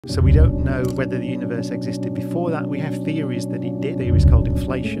So we don't know whether the universe existed before that. We have theories that it did, theories called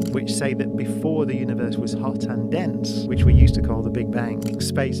inflation, which say that before the universe was hot and dense, which we used to call the Big Bang,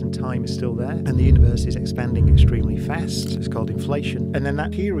 space and time is still there, and the universe is expanding extremely fast. It's called inflation. And then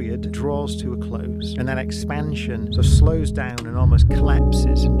that period draws to a close, and that expansion sort of slows down and almost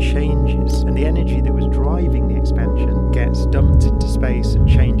collapses and changes, and the energy that was driving the expansion gets dumped into space and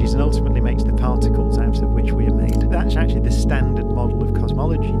changes and ultimately makes the particles out of which we are made. That's actually the standard model of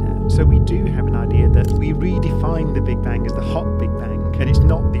cosmology now. So we do have an idea that we redefine the Big Bang as the hot Big Bang, and it's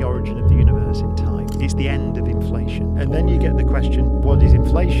not the origin of the universe in time. It's the end of inflation. And then you get the question, what is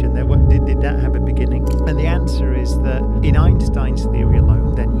inflation? Did that have a beginning? And the answer is that in Einstein's theory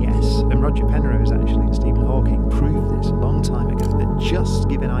alone, then yes. And Roger Penrose actually and Stephen Hawking proved this a long time ago, that just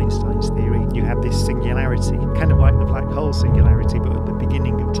given Einstein's theory, you have this singularity, kind of like the black hole singularity, but at the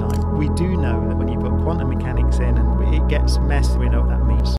beginning of time. We do know that when you put quantum mechanics in and it gets messy, we know what that means.